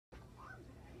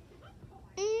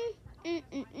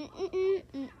bing,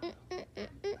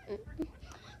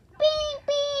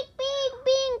 bing, bing,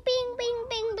 bing, bing,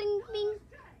 bing, bing, bing.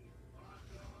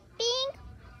 Bing,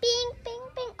 bing, bing,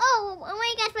 bing. Oh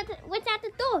my gosh, what's at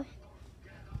the door?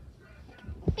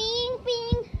 Bing,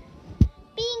 bing,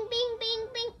 bing, bing, bing,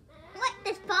 bing. What,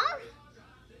 this phone?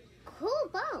 Cool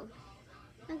phone.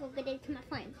 I'm gonna get it to my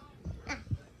friend.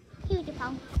 Here's your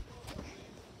phone.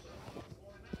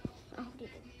 Oh,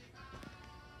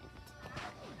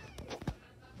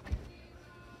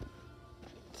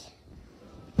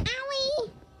 owie!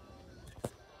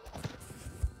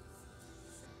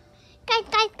 Guys,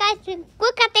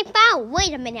 look at the phone.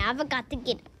 Wait a minute, I forgot to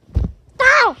get it.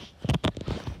 Phone!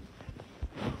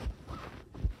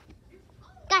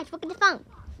 Guys, look at the phone.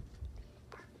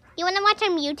 You wanna watch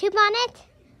some YouTube on it?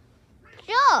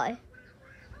 Sure.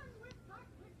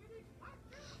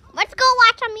 Let's go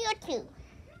watch some YouTube.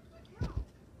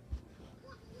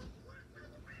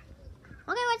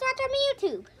 Okay, let's watch some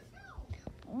YouTube.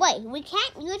 Wait, we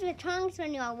can't use the tongues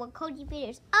when you're recording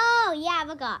videos. Oh, yeah, I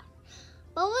forgot.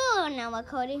 But we will now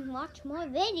recording, watch more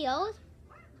videos.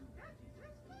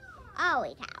 Oh,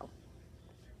 wait, how?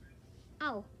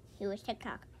 Oh, he was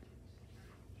TikTok.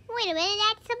 Wait a minute,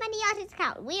 that's somebody else's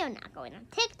account. We are not going on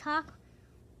TikTok.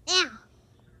 Ow.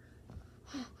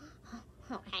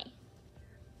 Okay.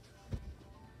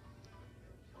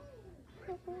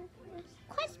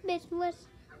 Christmas was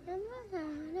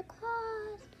Santa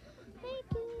Claus.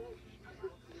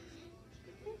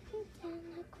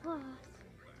 Santa Claus.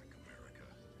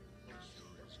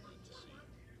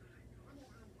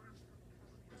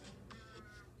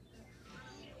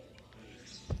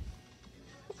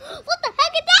 What the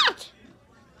heck is that?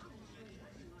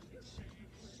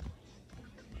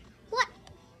 What?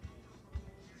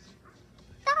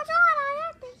 That's all I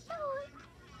have to show.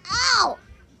 Ow!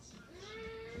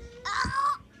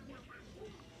 Ow!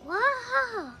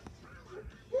 Wow!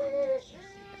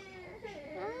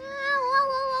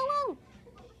 Whoa!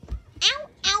 Ow!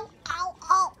 Ow! Ow!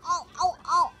 Ow! Ow! Ow!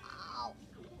 Ow!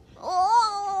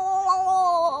 Oh!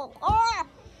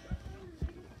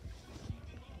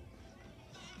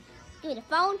 Give me the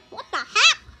phone. What the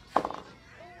heck?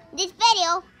 This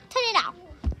video, turn it off.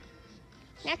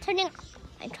 Now turn it off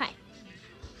and try.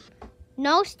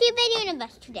 No Steven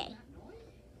Universe today.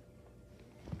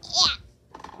 Yeah.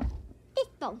 This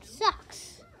phone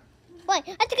sucks. Wait, I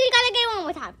think we gotta get it one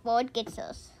more time before it gets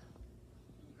us.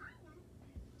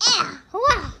 Yeah.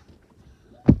 Wow.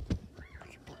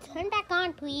 Turn back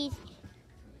on, please.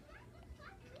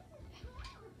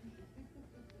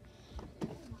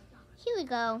 Here we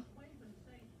go.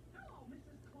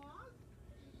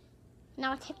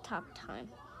 Now TikTok time.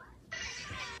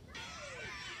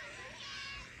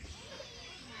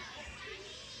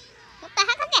 What the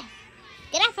heck is this?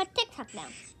 Get off of TikTok now.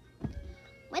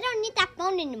 We don't need that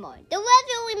phone anymore.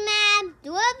 Delivery man!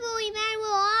 Delivery man,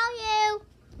 where are you?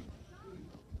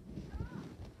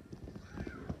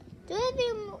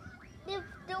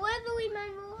 Delivery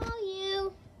man, where are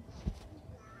you?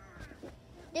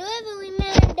 Delivery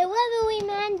man, delivery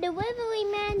man, delivery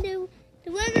man,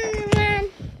 delivery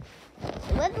man.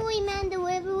 Delivery man,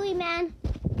 delivery man.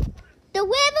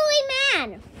 Delivery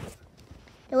man!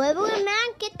 Delivery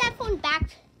man, get that phone back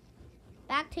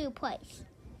to your place.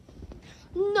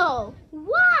 No.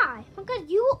 Why? Because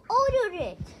you ordered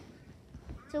it.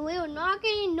 So we were not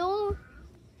getting no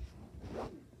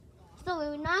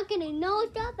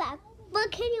stuff back.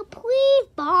 But can you please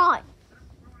buy?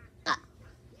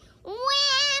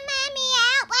 Where, mommy,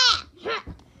 out where?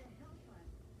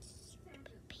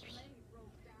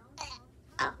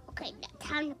 Oh, okay, now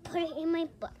time to put it in my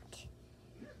butt.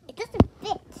 It doesn't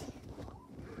fit.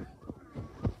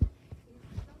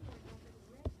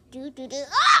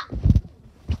 Ah!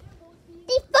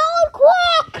 The phone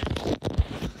cracked!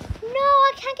 No,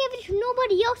 I can't give it to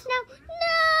nobody else now. No!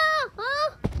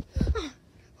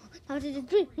 That was a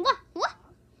dream. What? Was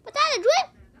that a dream?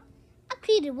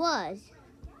 Actually, it was.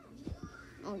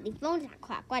 Oh, the phone's not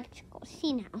cracked. Let's go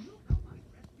see now.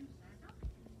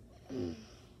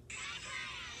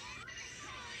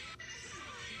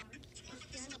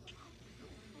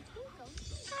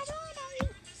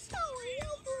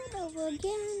 Over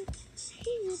again.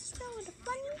 He was so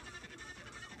funny.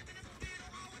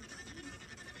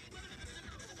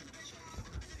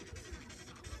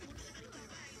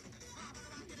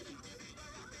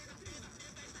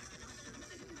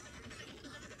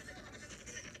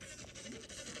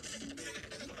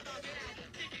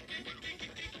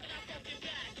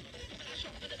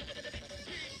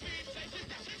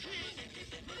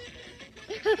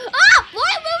 Ah! Why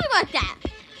are you moving like that?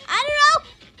 I don't know.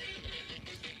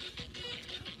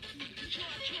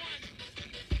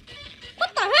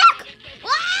 What the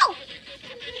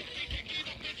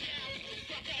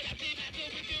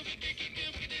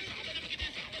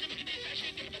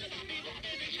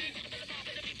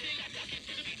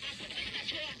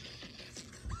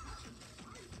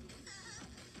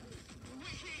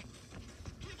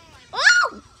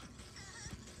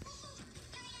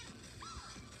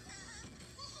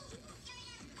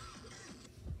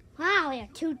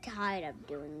too tired of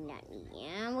doing that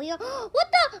again. What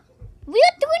the? We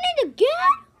are doing it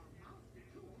again?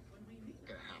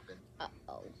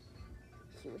 Uh-oh.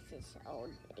 She was just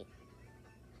old lady.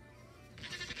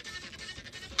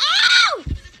 Ow!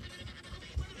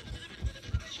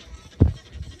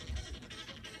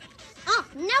 Oh,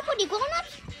 nobody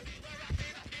grown-ups?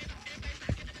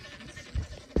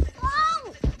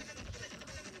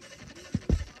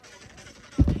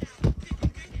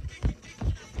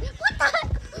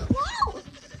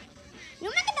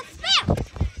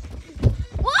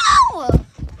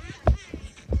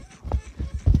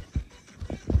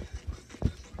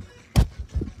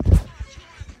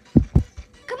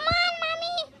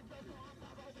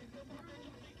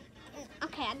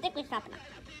 I think we stopped now.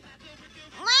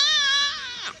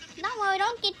 Don't worry,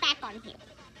 don't get back on here.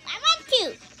 I want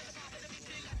to.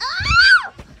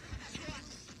 Oh!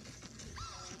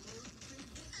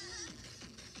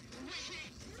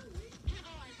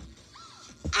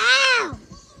 Ow!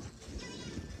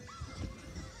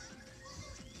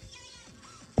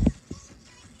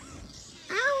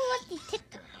 Ow, what's the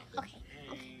TikTok? Okay.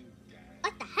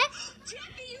 What the heck?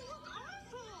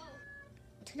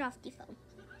 Turn off the phone.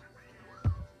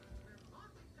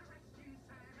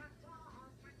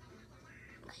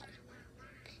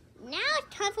 Now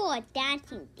it's time for a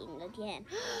dancing thing again.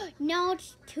 Now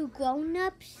it's 2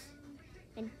 grown-ups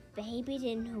and babies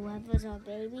and whoever's our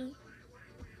baby.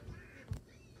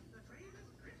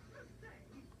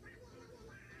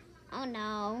 Oh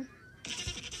no.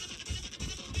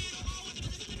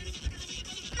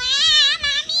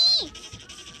 Mommy!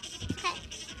 Okay.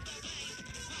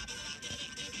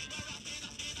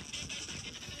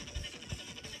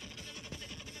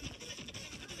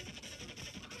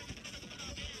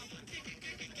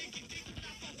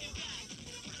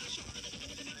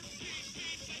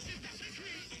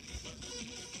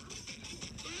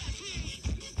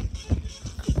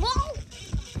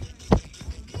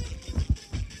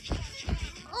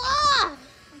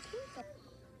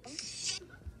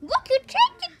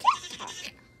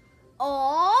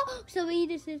 Oh, so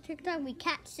this is TikTok. We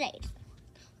can't say it.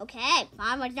 Okay,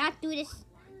 fine. Let's not do this.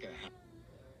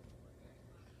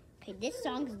 Okay, this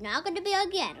song is not going to be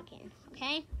again.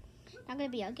 Okay, not going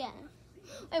to be again.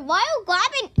 Wait, why are you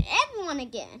grabbing everyone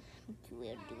again?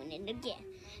 We're doing it again.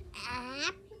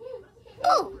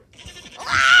 Oh!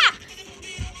 Ah!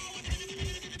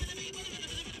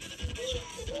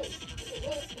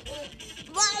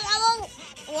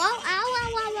 Whoa,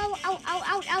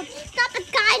 ow. Stop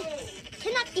it, guys.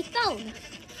 Turn off the phone.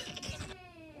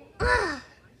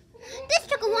 This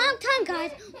took a long time,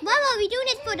 guys. Why were we doing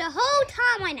this for the whole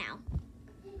time right now?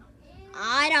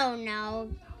 I don't know.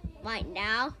 Right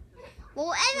now.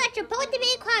 Well, everyone's supposed to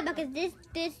be quiet because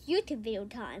this YouTube video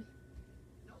time.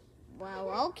 Well,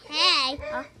 okay.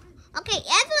 Okay,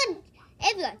 everyone.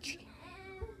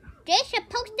 They're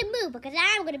supposed to move because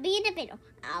I'm going to be in the video.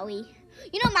 Owie.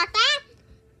 You know, Martha?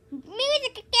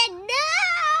 Music again. No!